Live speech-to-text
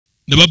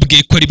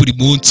nababwiye ko ari buri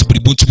munsi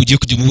mugiye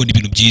kujya mubona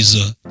ibintu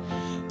byiza.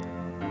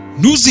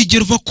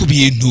 Ntuzigere uva ku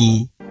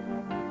bintu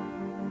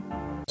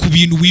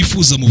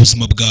wifuza mu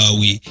buzima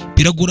bwawe.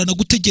 Biragorana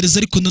gutegereza,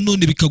 ariko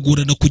nanone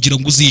bikagorana kugira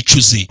ngo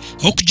uzicuze.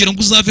 Aho kugira ngo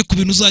uzave ku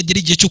bintu uzagera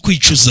igihe cyo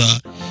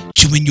kwicuza,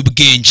 cyumenya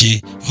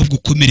ubwenge ahubwo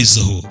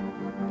ukomerezaho.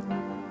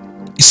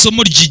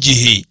 Isomo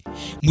ry'igihe: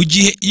 mu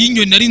gihe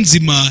inyoni ari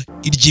nzima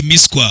irya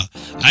imiswa,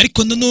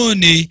 ariko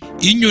nanone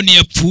iyo inyoni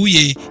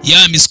yapfuye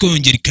ya miswa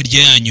yongera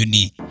ikarya ya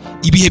nyoni.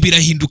 Ibihe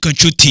birahinduka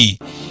nshuti.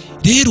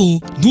 Rero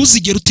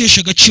ntuzigere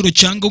utesha agaciro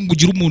cyangwa ngo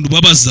ugire umuntu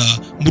ubabaza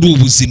muri ubu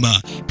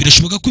buzima.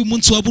 Birashoboka ko uyu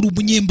munsi waba uri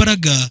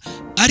umunyembaraga,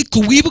 ariko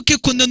wibuke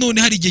ko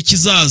nanone hari igihe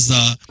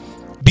kizaza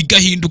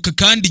bigahinduka,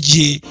 kandi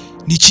igihe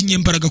ni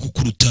ikinyembaraga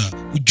kukuruta.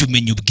 Ujye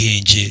umenya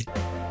ubwenge.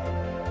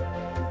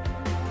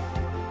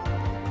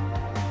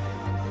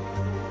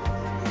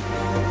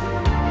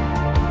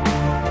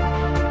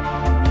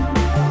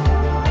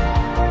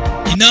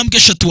 Intambwe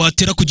 3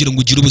 watera kugira ngo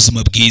ugire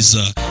ubuzima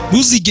bwiza: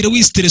 ntuzigere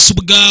wistressa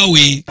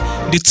ubwawe,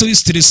 ndetse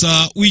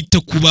wistressa wita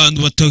ku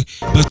bantu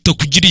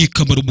batakugiriye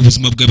akamaro mu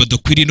buzima bwawe,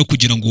 badakwiriye no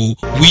kugira ngo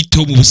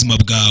witeho mu buzima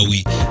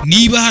bwawe.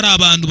 Niba hari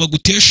abantu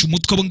bagutesha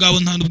umutwe, abo ngabo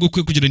nta nubwo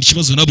ukwiye kugirana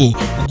ikibazo nabo,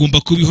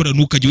 ugomba kubihora,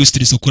 ntukajye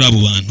wistressa kuri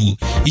abo bantu.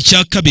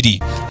 Icya kabiri: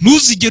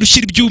 ntuzigere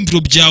ushyira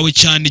ibyumviro byawe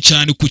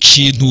cyane ku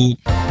kintu,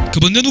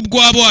 kabone n'ubwo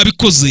waba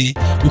wabikoze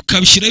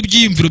ukabishyiraho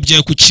ibyiyumviro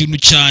byawe ku kintu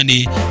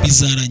cyane,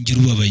 bizarangira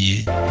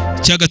ubabaye.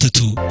 Icya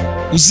gatatu: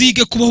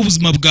 uzige kubaho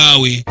ubuzima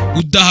bwawe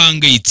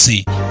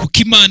udahangayitse, kuko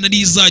Imana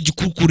niyo izajya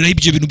ikukuriraho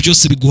ibyo bintu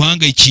byose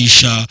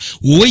biguhangayikisha.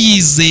 Wowe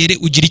yizere,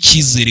 ugira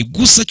icyizere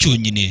gusa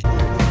cyonyine.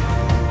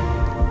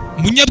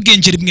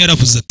 Umunyabwenge rimwe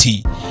yaravuze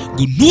ati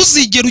ngo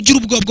ntuzigere ugira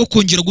ubwoba bwo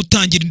kongera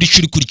gutangira indi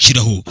nshuro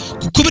ikurikiraho,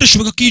 kuko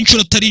birashoboka ko iyi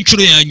nshuro atari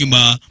inshuro ya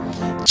nyuma,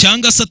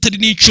 cyangwa se atari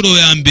n'inshuro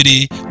ya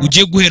mbere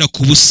ugiye guhera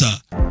ku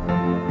busa,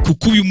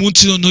 kuko uyu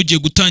munsi noneho ugiye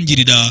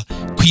gutangirira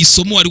ku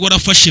isomo wari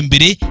warafashe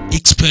mbere,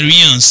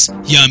 experience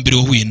ya mbere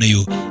wahuye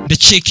nayo.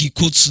 Ndakeka iyi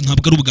course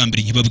ntabwo ari ubwa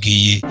mbere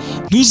nkibabwiye.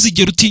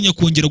 Ntuzigere utinya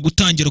kongera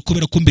gutangira,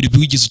 kubera ko mbere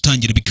biwigeze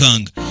utangira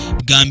bikanga.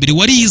 Bwa mbere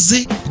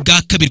warize,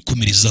 bwa kabiri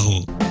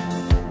komerezaho.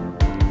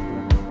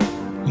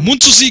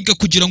 Umunsi uziga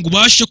kugira ngo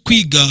ubashe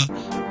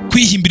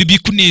kwihimbira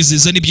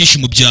ibikunezeza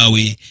n'ibyishimo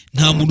byawe,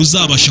 nta muntu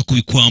uzabasha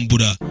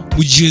kubikwambura.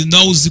 Mu gihe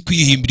nawe uzi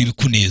kwihimbira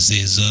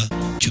ibikunezeza,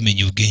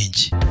 cyumenya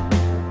ubwenge.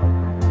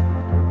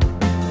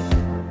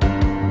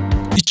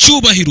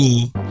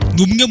 Icyubahiro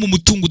ni umwe mu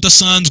mutungo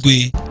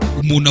udasanzwe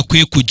umuntu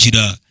akwiye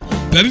kugira.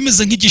 Biba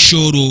bimeze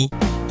nk'igishoro,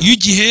 iyo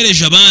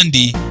ugihereje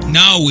abandi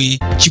nawe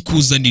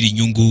kikuzanira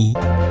inyungu.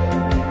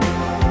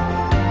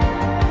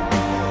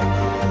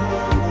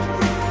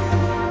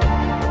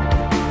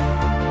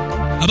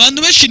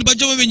 Abantu benshi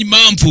ntibajya bamenya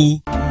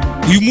impamvu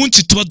uyu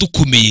munsi tuba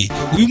dukomeye.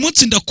 Uyu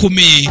munsi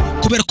ndakomeye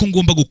kubera ko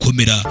ngomba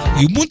gukomera.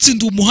 Uyu munsi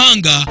ndi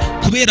umuhanga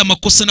kubera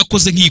amakosa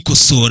nakoze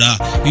nkikosora.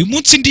 Uyu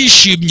munsi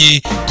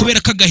ndishimye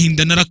kubera ko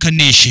agahinda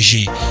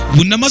narakanesheje.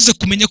 Ubu namaze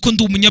kumenya ko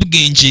ndi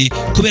umunyabwenge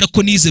kubera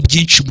ko nize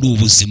byinshi muri ubu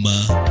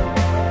buzima.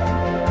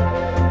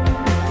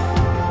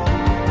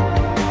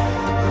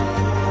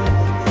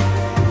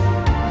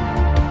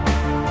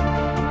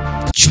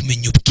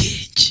 Cyumenya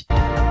ubwenge.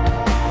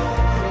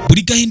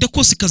 Buri gahinda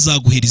kose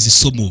kazaguhereza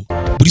isomo.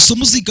 Buri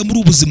somo uziga muri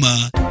ubu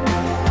buzima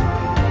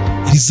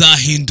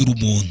rizahindura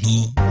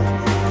umuntu.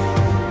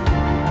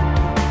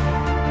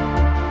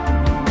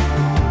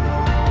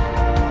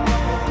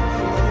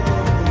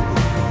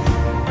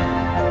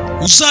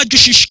 Uzajya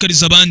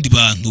ushishikariza abandi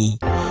bantu,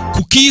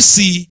 kuko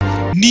isi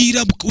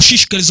nira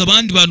ushishikariza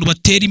abandi bantu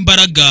batera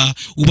imbaraga,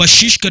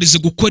 ubashishikarize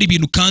gukora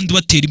ibintu kandi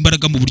batera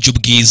imbaraga mu buryo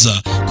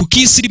bwiza, kuko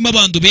isi irimo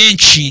abantu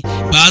benshi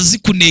bazi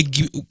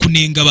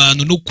kunenga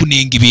abantu no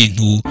kunenga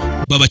ibintu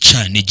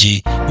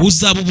babacanege.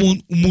 Uzaba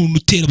umuntu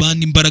utera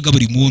abandi imbaraga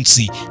buri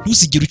munsi,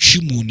 ntuzigere uca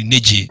umuntu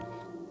intege.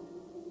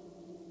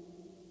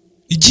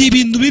 Igihe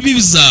ibintu bibi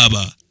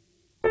bizaba,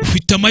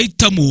 ufite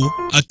amahitamo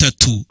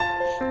 3: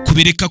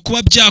 kubireka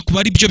kuba byakuba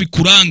ari byo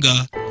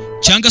bikuranga,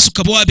 cyangwa se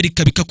ukaba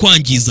wabireka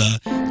bikakwangiza,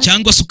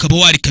 cyangwa se ukaba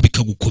wareka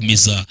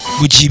bikagukomeza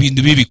mu gihe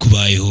ibintu bibi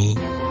bikubayeho.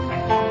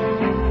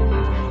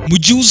 Mu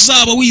gihe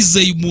uzaba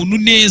wizeye umuntu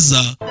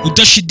neza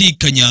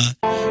udashidikanya,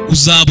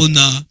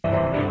 uzabona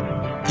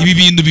ibi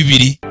bintu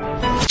bibiri.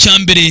 Icya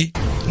mbere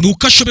ni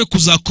uko ashoboye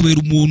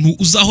kuzakubera umuntu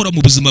uzahora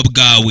mu buzima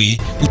bwawe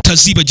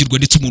utazibagirwa,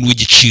 ndetse umuntu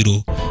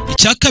w'igiciro.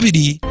 Icya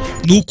kabiri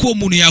ni uko uwo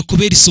muntu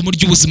yakubera isomo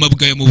ry'ubuzima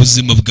bwawe mu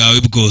buzima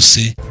bwawe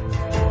bwose.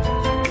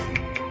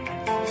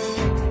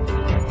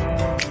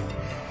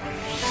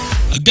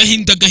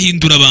 Agahinda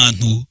gahindura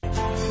abantu.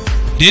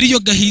 Rero iyo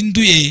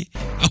gahinduye,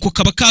 ako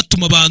kaba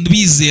katuma abantu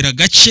bizera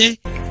gake,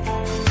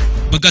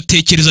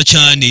 bagatekereza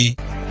cyane,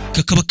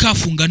 kakaba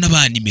kafunga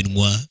n'abana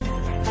iminwa.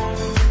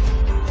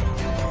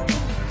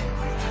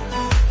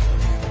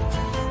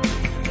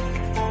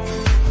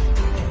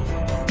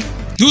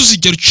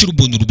 Ntuzigere ucira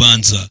umuntu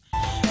urubanza.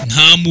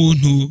 Nta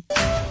muntu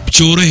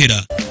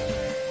byorohera.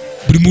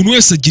 Buri muntu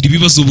wese agira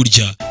ibibazo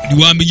burya.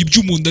 Ntiwamenya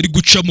ibyo umuntu ari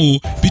gucamo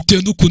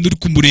bitewe n'ukuntu uri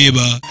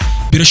kumureba.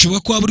 birashoboka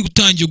ko waba uri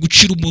gutangira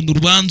gucira umuntu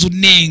urubanza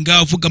unenga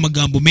avuga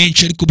amagambo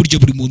menshi, ariko burya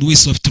buri muntu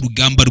wese afite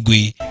urugamba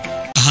rwe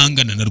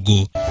ahangana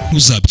narwo.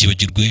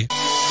 Ntuzabyibagirwe.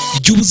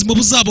 Igihe ubuzima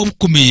buzaba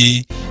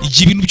bukomeye,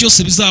 igihe ibintu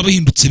byose bizaba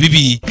bihindutse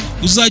bibi,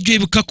 uzajya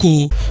wibuka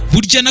ko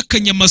burya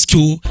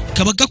n'akanyamasyo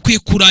kaba gakwiye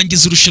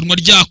kurangiza irushanwa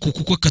ryako,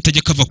 kuko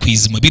katajya kava ku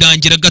izima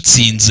birangira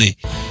gatsinze.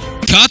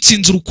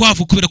 Katsinze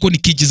urukwavu kubera ko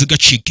ntikigeze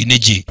gacika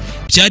intege.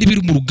 Byari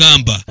biri mu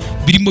rugamba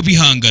birimo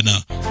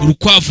bihangana,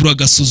 urukwavu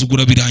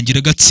rugasuzugura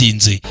birangira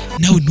gatsinze.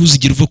 Nawe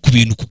ntuzigere uva ku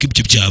bintu kuko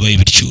ibyo byabaye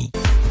bityo.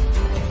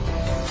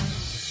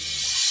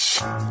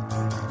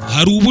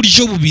 Hari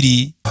uburyo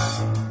bubiri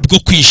bwo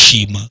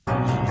kwishima.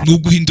 Ni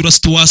uguhindura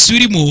situwasiyo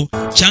urimo,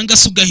 cyangwa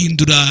se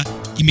ugahindura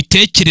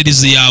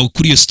imitekerereze yawe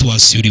kuri iyo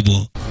situwasiyo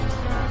urimo.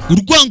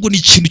 Urwango ni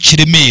ikintu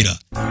kiremera.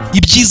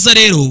 Ibyiza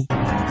rero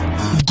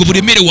ubwo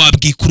buremere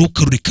wabwikura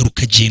ukarureka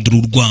rukagendera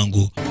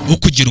urwango, aho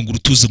kugira ngo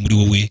rutuze muri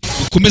wowe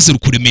ukomeze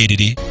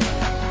rukuremerere.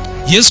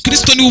 Yesu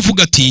Kristo niwe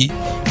uvuga ati,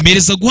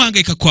 mereza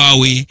guhangayika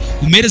kwawe,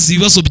 umereze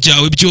ibibazo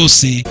byawe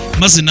byose,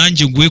 maze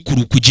nanjye nguhe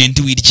kuruka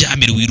ugende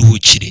wiryamire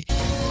wiruhukire.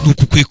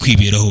 Nuko ukwiye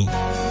kwiberaho.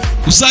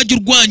 Uzajya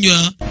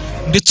urwanya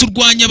ndetse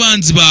urwanya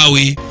abanzi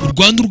bawe,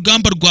 urwanya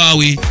urugamba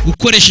rwawe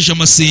ukoresheje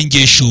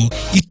amasengesho.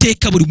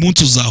 Iteka buri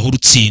munsi uzahora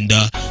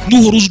utsinda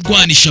nuhora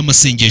urwanisha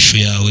amasengesho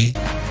yawe.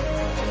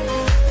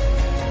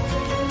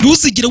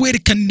 Ntuzigere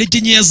werekana intege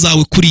nkeya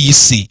zawe kuri iyi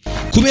si,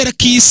 kubera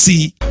ko iyi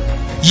si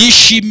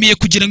yishimiye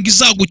kugira ngo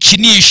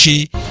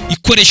izagukinishe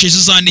ikoresheje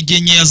za ntege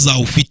nkeya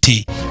zawe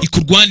ufite,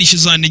 ikurwanishe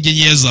za ntege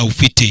nkeya zawe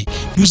ufite.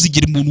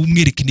 Ntuzigere umuntu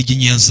umwereka intege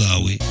nkeya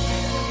zawe.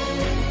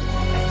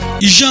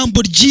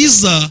 Ijambo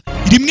ryiza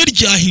rimwe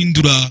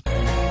ryahindura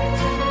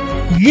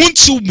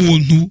umunsi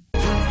w'umuntu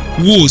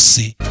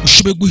wose,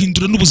 ushoboye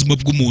guhindura n'ubuzima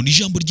bw'umuntu.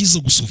 Ijambo ryiza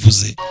gusa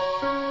uvuze.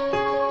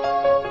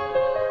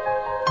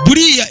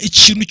 Buriya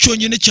ikintu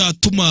cyonyine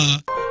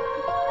cyatuma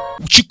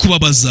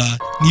ukikubabaza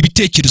ni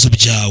ibitekerezo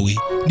byawe,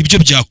 nibyo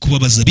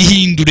byakubabaza.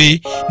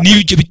 Bihindure niba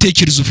ibyo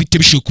bitekerezo ufite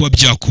bishobora kuba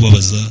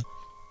byakubabaza.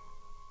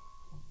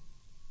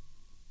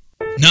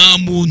 Nta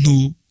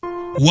muntu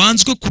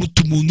wanzwe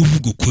kuruta umuntu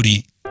uvuga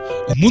ukuri.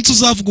 Umunsi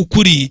uzavuga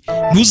ukuri,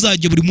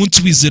 ntuzajye buri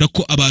munsi wizera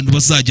ko abantu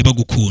bazajya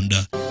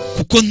bagukunda,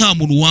 kuko nta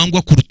muntu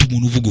wangwa kuruta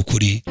umuntu uvuga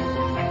ukuri.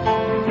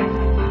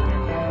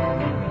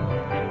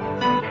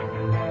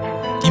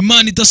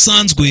 Imana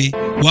idasanzwe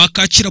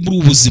wakakira muri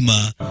ubu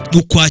buzima ni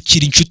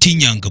ukwakira inshuti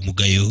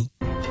y'inyangamugayo.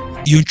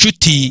 Iyo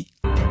nshuti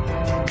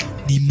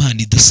ni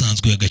Imana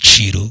idasanzwe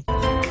y'agaciro.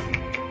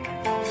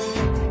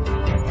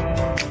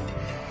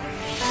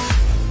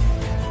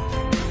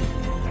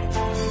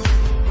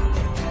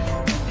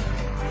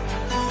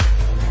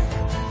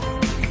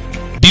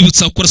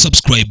 Bibutsa gukora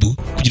subscribe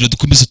kugira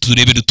dukomeze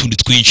turebere utundi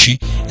twinshi,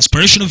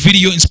 inspirational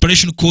video,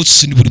 inspirational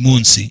quotes ni buri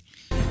munsi.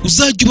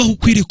 Uzajya ubaho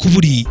ukwiriye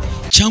kuburi,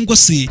 cyangwa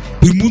se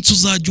buri munsi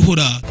uzajya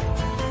uhora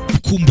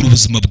ukumbura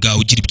ubuzima bwawe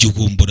ugira ibyo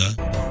uhumbura,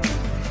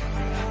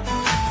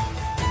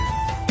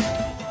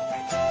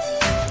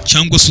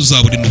 cyangwa se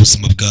uzabure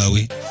n'ubuzima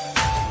bwawe.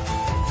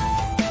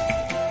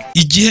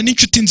 Igihe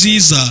n'inshuti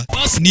nziza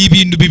ni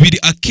ibintu bibiri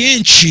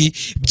akenshi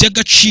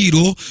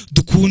by'agaciro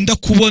dukunda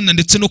kubona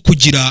ndetse no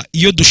kugira.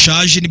 Iyo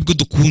dushaje nibwo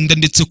dukunda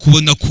ndetse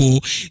kubona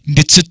ko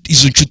ndetse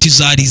izo nshuti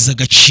zari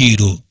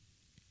iz'agaciro.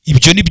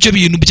 Ibyo nibyo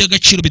bintu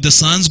by'agaciro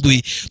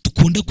bidasanzwe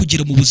dukunda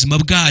kugira mu buzima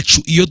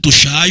bwacu iyo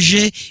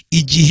dushaje.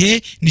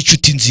 Igihe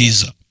n'inshuti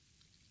nziza.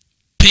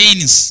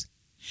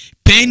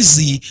 Pains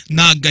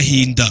ni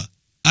agahinda,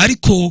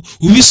 ariko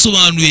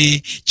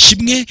ubisobanuye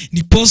kimwe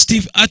ni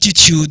positive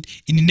attitude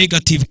in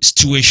negative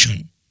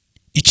situation.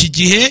 Iki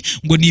gihe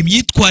ngo ni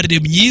imyitwarire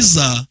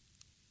myiza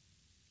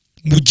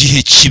mu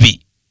gihe kibi.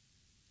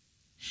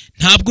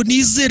 Ntabwo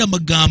nizera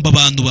amagambo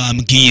abantu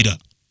bambwira,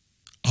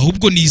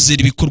 ahubwo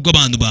nizera ibikorwa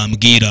abantu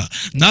bambwira.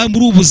 Nawe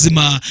muri ubu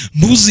buzima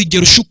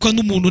ntuzigere ushukwa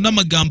n'umuntu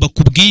n'amagambo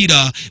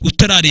akubwira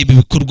utarareba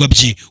ibikorwa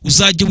bye.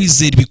 Uzajye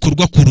wizera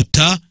ibikorwa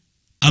kuruta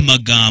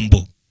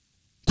amagambo,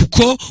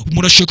 kuko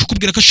umuntu ashobora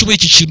kukubwira ko ashoboye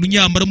iki kintu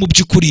nyamara mu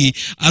by'ukuri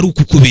ari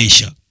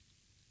ukukubeshya.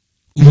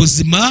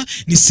 Ubuzima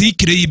ni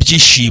sikire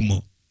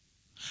y'ibyishimo.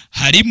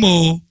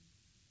 Harimo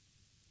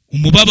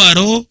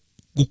umubabaro,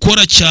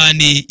 gukora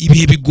cyane,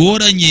 ibihe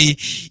bigoranye,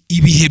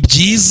 ibihe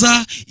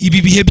byiza.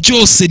 Ibi bihe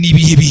byose ni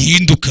ibihe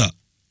bihinduka,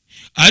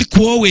 ariko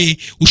wowe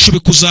ushoboye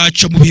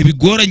kuzaca mu bihe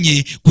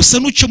bigoranye. Gusa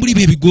nuca muri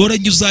ibihe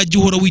bigoranye uzajya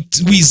uhora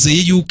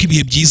wizeye yuko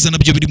ibihe byiza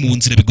nabyo biri mu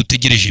nzira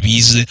bigutegereje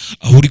bize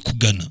aho uri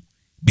kugana,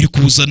 biri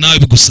kuza nawe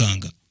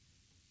bigusanga.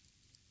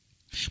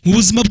 Mu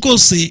buzima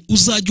bwose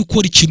uzajya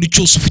ukora ikintu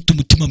cyose ufite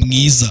umutima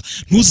mwiza.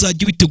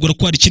 Ntuzajye witegura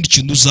ko hari ikindi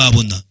kintu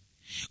uzabona.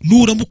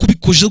 Nuramuka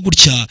ubikoje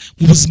gutya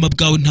mu buzima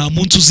bwawe nta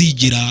munsi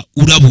uzigera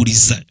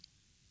uraburiza.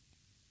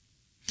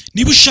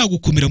 Niba ushaka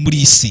gukomera muri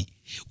iyi si,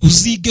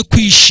 uzige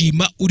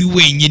kwishima uri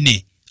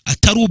wenyine,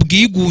 atari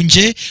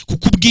ubwigunge,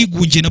 kuko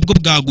ubwigunge nabwo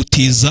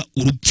bwaguteza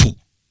urupfu.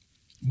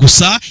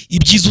 Gusa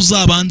ibyiza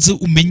uzabanze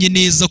umenye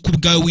neza ko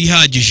ubwawe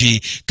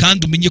wihagije,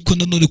 kandi umenye ko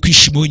nanone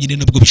kwishima wenyine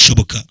nabwo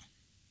bishoboka.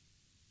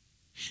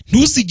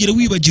 Ntuzigere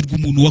wibagirwa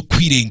umuntu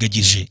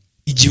wakwirengagije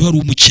igihe wari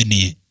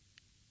umukeneye,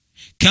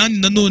 kandi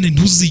nanone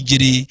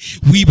ntuzigere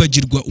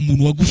wibagirwa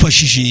umuntu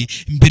wagufashije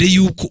mbere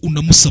yuko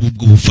unamusaba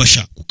ubwo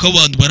bufasha, kuko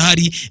abantu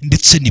barahari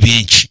ndetse ni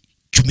benshi.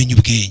 Jya umenya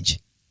ubwenge.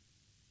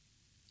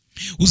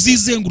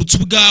 Uzizengurutse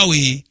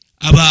ubwawe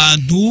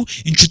abantu,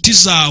 inshuti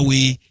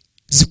zawe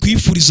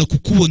zikwifuriza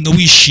kukubona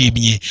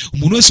wishimye.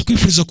 Umuntu wese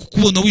ukwifuriza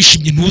kukubona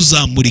wishimye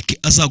ntuzamurike,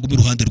 azagume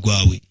iruhande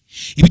rwawe.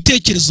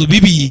 Ibitekerezo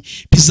bibi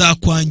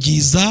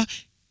bizakwangiza,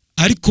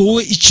 ariko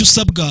wowe icyo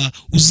usabwa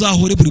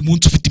uzahore buri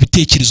munsi ufite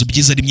ibitekerezo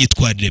byiza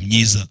n'imyitwarire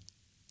myiza.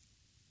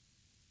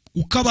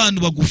 Uko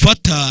abantu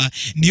bagufata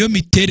niyo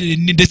miterere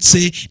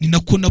ndetse ni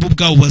nako nabo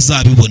ubwabo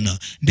bazabibona,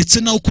 ndetse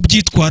nawe uko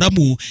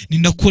ubyitwaramo ni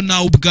nako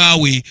nawe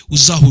ubwawe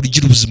uzahora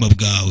ugira ubuzima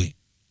bwawe.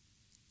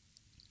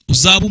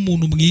 Uzaba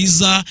umuntu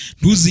mwiza,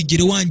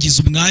 ntuzigere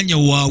wangiza umwanya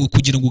wawe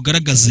kugira ngo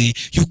ugaragaze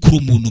yuko uri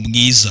umuntu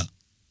mwiza.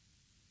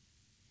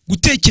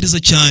 Gutekereza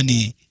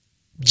cyane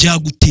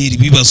byagutera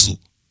ibibazo.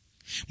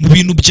 Mu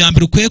bintu bya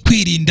mbere ukwiye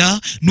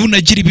kwirinda,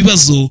 nunagira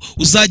ibibazo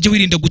uzajye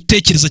wirinda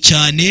gutekereza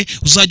cyane,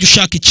 uzajye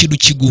ushaka ikintu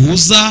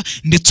kiguhuza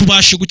ndetse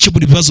ubashe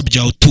gukemura ibibazo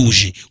byawe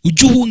utuje.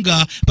 Ujye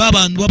uhunga ba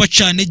bantu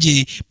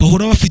b'abacanege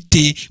bahora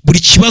bafite buri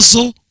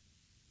kibazo,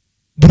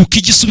 buri uko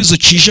igisubizo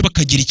kije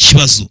bakagira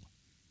ikibazo.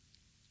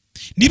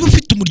 Niba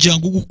ufite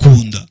umuryango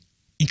ugukunda,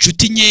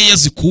 inshuti nkeya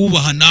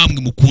zikubaha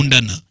namwe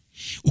mukundana,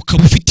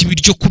 ukaba ufite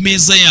ibiryo ku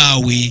meza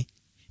yawe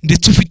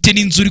ndetse ufite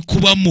n'inzu uri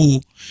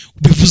kubamo,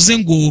 bivuze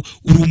ngo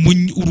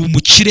uri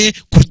umukire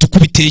kuruta uko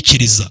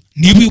ubitekereza.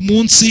 Niba uyu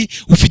munsi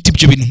ufite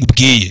ibyo bintu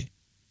nkubwiye,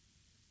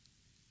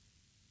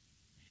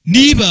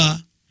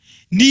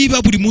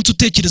 niba buri munsi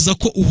utekereza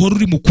ko uhora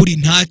uri mukuri,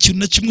 nta kintu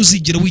na kimwe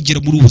uzigera wigera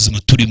muri ubu buzima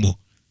turimo.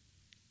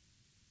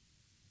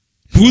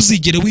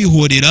 Ntuzigere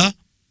wihorera,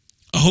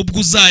 ahubwo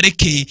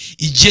uzareke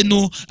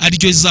igeno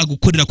ariryo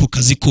rizagukorera ku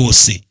kazi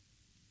kose.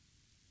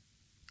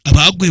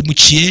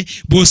 Abaguhemukiye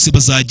bose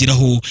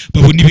bazageraho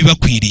babona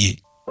ibibakwiriye.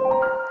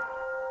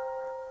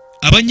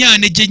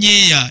 Abanyantege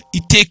nkeya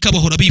iteka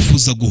bahora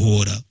bifuza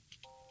guhora.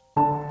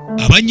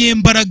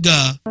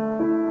 Abanyembaraga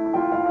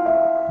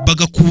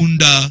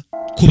bagakunda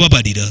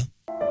kubabarira.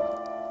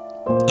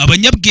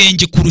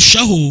 Abanyabwenge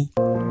kurushaho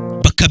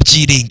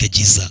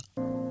bakabyirengagiza.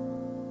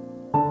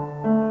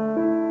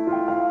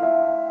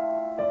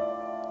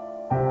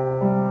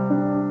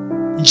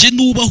 Nje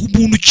nubaha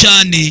umuntu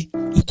cyane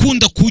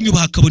ukunda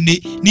kunyubaha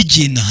akabone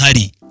n'igihe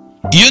nahari.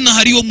 Iyo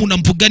nahari uwo muntu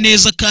amvuga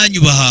neza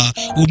akanyubaha,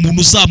 uwo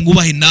muntu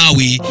uzamwubahe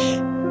nawe.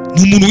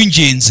 Ni umuntu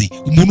w'ingenzi,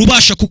 umuntu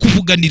ubasha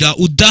kukuvuganira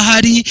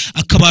udahari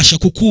akabasha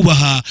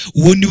kukubaha,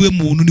 uwo niwe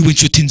muntu, niwe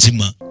nshuti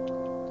nzima.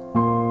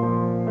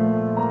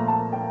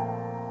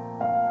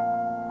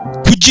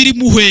 Kugira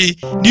impuhwe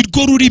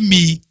nirwo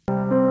rurimi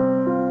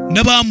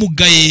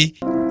n'abamugaye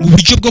mu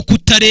buryo bwo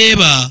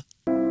kutareba,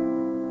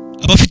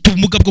 abafite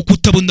ubumuga bwo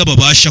kutabona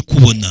babasha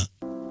kubona.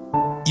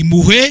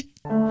 Impuhwe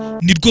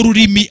nirwo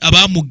rurimi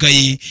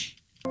abamugaye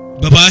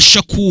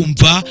babasha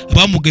kumva,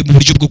 abamugaye mu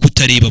buryo bwo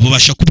kutareba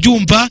babasha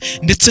kubyumva,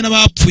 ndetse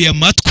n'abapfuye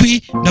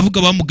amatwi navuga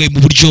abamugaye mu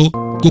buryo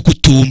bwo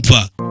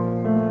kutumva,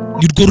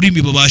 nirwo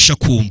rurimi babasha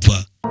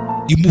kumva.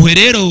 Impuhwe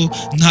rero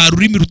nta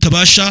rurimi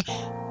rutabasha,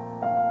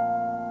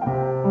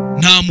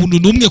 nta muntu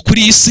n'umwe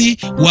kuri isi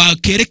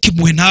wakereka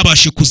impuhwe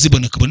ntabashe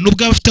kuzibona, akabona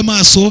nubwo afite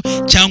amaso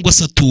cyangwa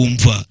se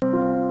atumva.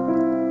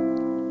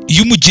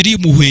 Iyo umugiriye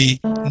impuhwe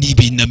ni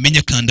ibintu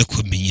amenya kandi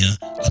akamenya,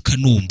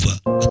 akanumva,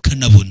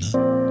 akanabona.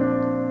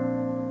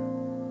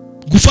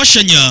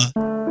 Gufashanya,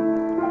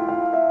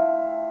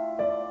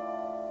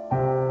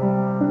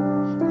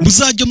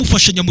 muzajya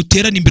mufashanya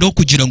muterana imbere ho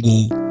kugira ngo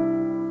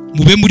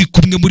mube muri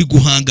kumwe muri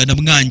guhangana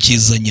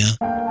mwangizanya.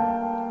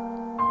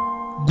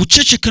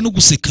 Guceceka no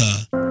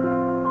guseka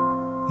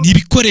ni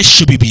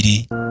ibikoresho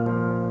bibiri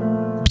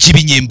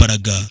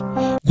by'ibinyembaraga.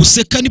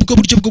 Guseka nibwo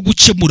buryo bwo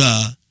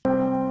gukemura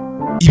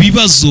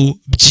ibibazo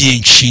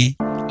byinshi,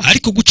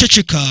 ariko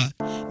guceceka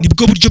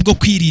nibwo buryo bwo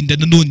kwirinda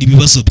nanone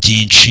ibibazo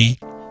byinshi.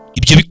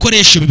 Ibyo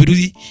bikoresho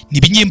bibiri ni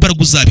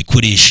ibinyembaraga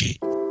uzabikoreshe.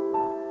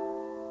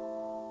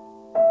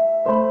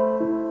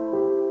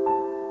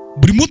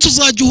 Buri munsi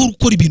uzajya uhora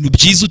ukora ibintu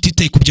byiza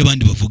utitaye ku byo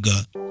abandi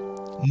bavuga.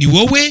 Ni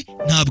wowe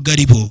ntabwo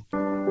ari bo.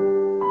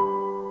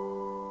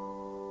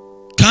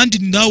 Kandi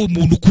nawe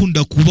umuntu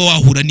ukunda kuba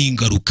wahura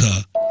n'ingaruka,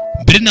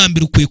 mbere na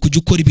mbere ukwiye kujya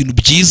ukora ibintu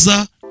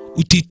byiza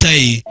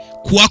utitaye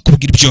ku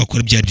wakubwira ibyo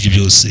wakora ibyo ari byo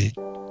byose.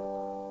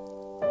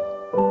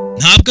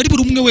 Ntabwo ari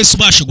buri umwe wese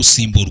ubasha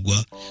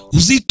gusimburwa.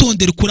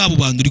 Uzitondere kuri abo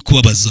bantu uri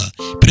kubabaza.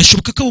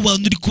 Birashoboka ko abo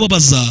bantu uri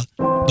kubabaza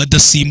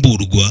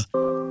badasimburwa.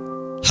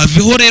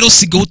 Haveho rero,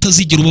 sigaho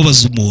utazigera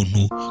ubabaza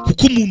umuntu,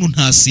 kuko umuntu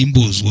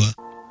ntasimbuzwa.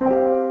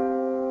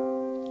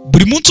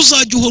 Buri munsi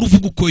uzajya uhora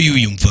uvuga uko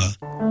yiyumva.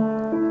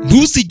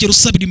 Ntuzigere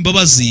usabira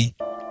imbabazi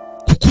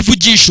kuko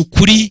uvugisha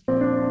ukuri,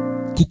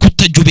 kuko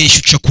utajya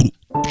ubeshya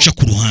uca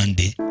ku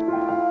ruhande.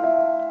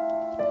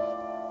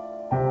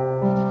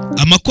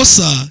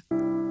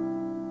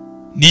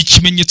 ni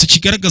ikimenyetso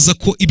kigaragaza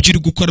ko ibyo uri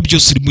gukora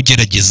byose uri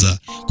mugerageza,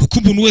 kuko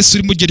umuntu wese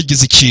uri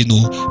mugerageza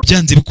ikintu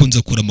byanze bikunze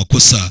akora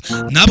amakosa.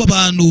 N'aba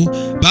bantu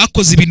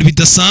bakoze ibintu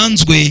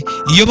bidasanzwe,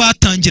 iyo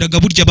batangiraga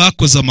burya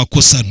bakoze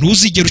amakosa.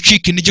 Ntuzigere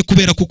ucika intege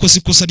kubera kuko si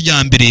ikosa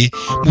rya mbere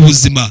mu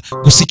buzima,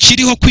 gusa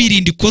ikiriho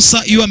kwirinda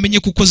ikosa. Iyo wamenye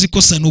kuko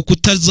ikosa ni uko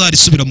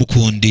utazarisubira mu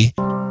kundi.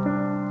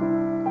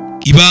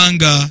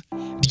 Ibanga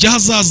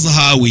ry'ahazaza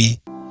hawe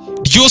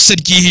ryose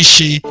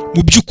ryihishe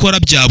mu byo ukora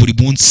bya buri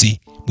munsi.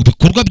 Mu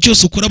bikorwa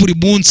byose ukora buri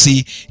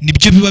munsi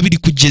nibyo biba biri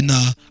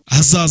kugena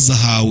ahazaza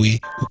hawe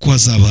uko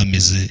hazaba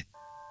hameze.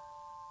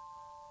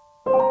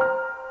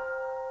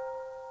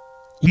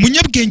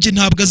 Umunyabwenge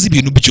ntabwo azi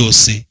ibintu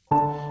byose,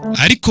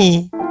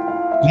 ariko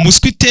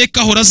umuswa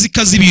iteka ahora azi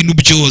ko azi ibintu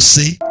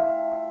byose.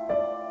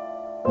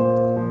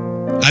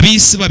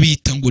 Abisi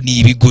babita ngo ni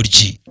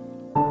ibigoryi,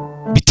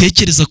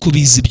 bitekereza ko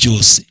bizi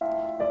byose.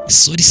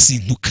 Isori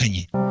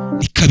sintukanye,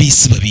 niko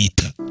abisi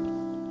babita.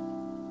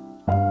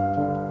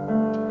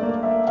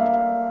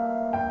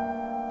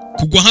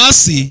 Kugwa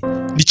hasi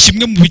ni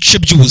kimwe mu bice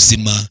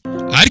by'ubuzima,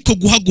 ariko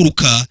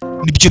guhaguruka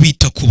nibyo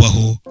bita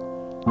kubaho.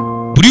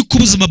 Buri ko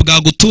ubuzima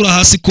bwagutura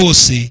hasi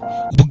kose,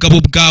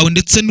 ubugabo bwawe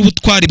ndetse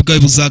n'ubutwari bwawe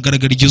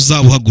buzagaragara igihe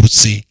uzaba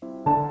uhagurutse.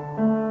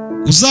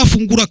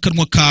 Uzafungura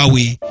akanwa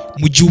kawe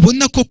mu gihe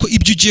ubona koko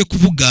ibyo ugiye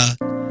kuvuga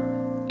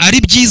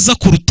ari byiza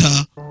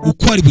kuruta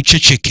uko ari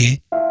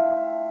buceceke.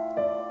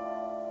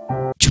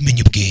 Jya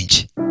umenya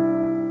ubwenge.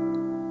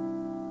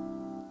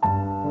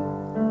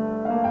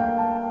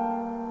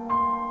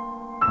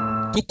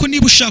 Kuko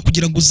niba ushaka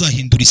kugira ngo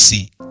uzahindure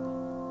isi,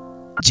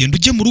 genda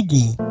ujye mu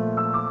rugo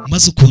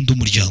maze ukunde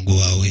umuryango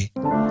wawe.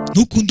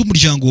 Ntukunde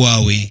umuryango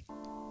wawe,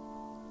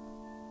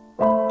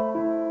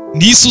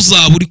 n'isi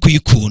uzaba uri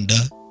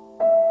kuyikunda.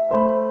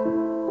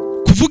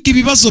 Kuvuga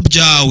ibibazo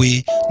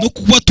byawe no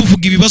kuba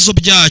tuvuga ibibazo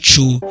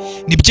byacu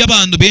nibyo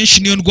abantu benshi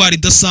niyo ndwara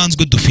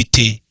idasanzwe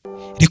dufite.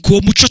 Reka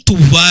uwo muco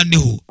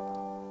tuwuvaneho,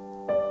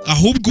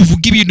 ahubwo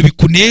uvuga ibintu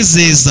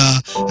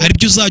bikunezeza,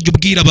 aribyo uzajya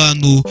ubwira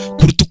abantu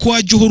kuruta uko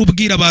wajya uhora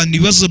ubwira abantu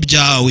ibibazo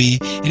byawe.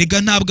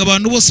 Erega ntabwo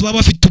abantu bose baba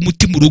bafite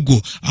umuti mu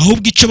rugo,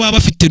 ahubwo icyo baba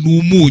bafite ni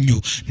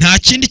umunyu. Nta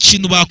kindi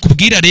kintu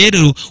bakubwira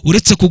rero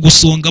uretse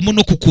kugusongamo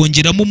no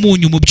kukongeramo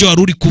umunyu mu byo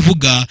wari uri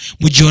kuvuga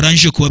mu gihe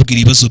warangije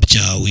kubabwira ibibazo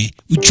byawe.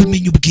 Ujye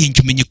umenya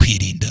ubwenge, umenye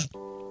kwirinda.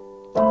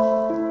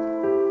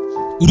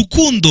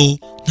 Urukundo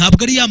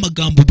ntabwo ari ya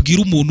magambo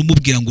ubwira umuntu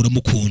umubwira ngo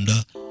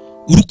uramukunda.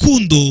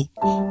 Urukundo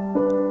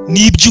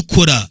ni ibyo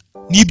ukora,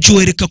 n'ibyo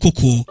wereka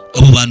koko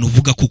abo bantu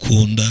uvuga ko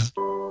ukunda.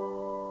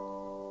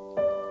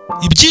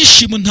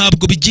 Ibyishimo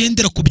ntabwo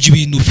bigendera ku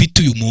by'ibintu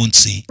ufite uyu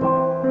munsi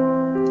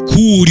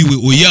kuriwe,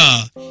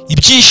 oya.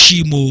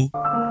 Ibyishimo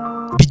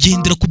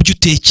bigendera ku byo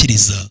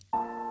utekereza,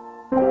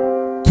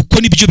 kuko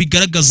nibyo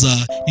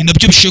bigaragaza, ni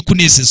nabyo bishoboye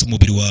kunezeza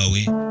umubiri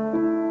wawe.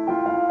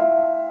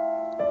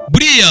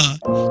 Buriya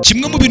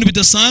kimwe mu bintu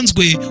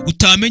bidasanzwe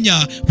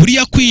utamenya,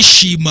 buriya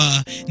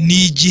kwishima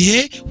ni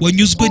igihe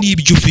wanyuzwe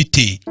n'ibyo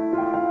ufite.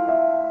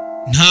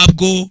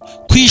 Ntabwo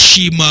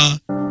kwishima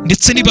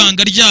ndetse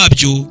n'ibanga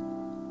ryabyo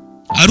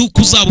ari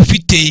uko uzaba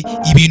ufite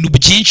ibintu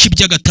byinshi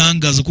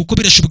by'agatangaza, kuko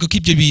birashoboka ko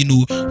ibyo bintu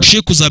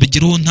ushoboye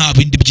kuzabigeraho nta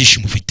bindi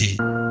byishimo ufite.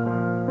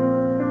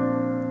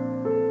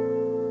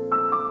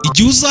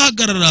 Igihe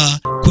uzahagarara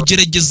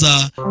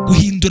kugerageza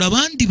guhindura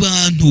abandi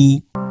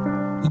bantu,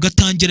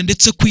 ugatangira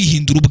ndetse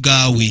kwihindura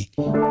ubwawe,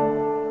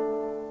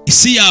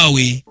 isi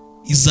yawe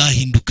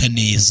izahinduka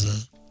neza.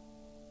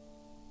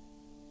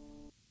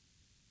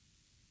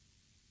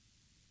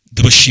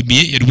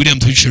 Ndabashimiye. Yari William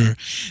Teacher.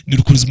 Ni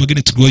urukuruzi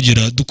magane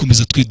turwogera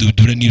dukomeza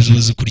twidudura n'ibyo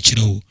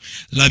bazikurikiraho.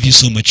 Love you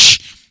so much.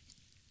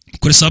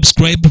 Kora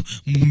subscribe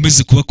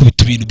mumeze kuba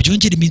kubita ibintu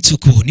byongera iminsi yo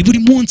kubaho. Ni buri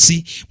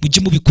munsi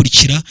mujye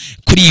mubikurikira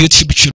kuri YouTube channel.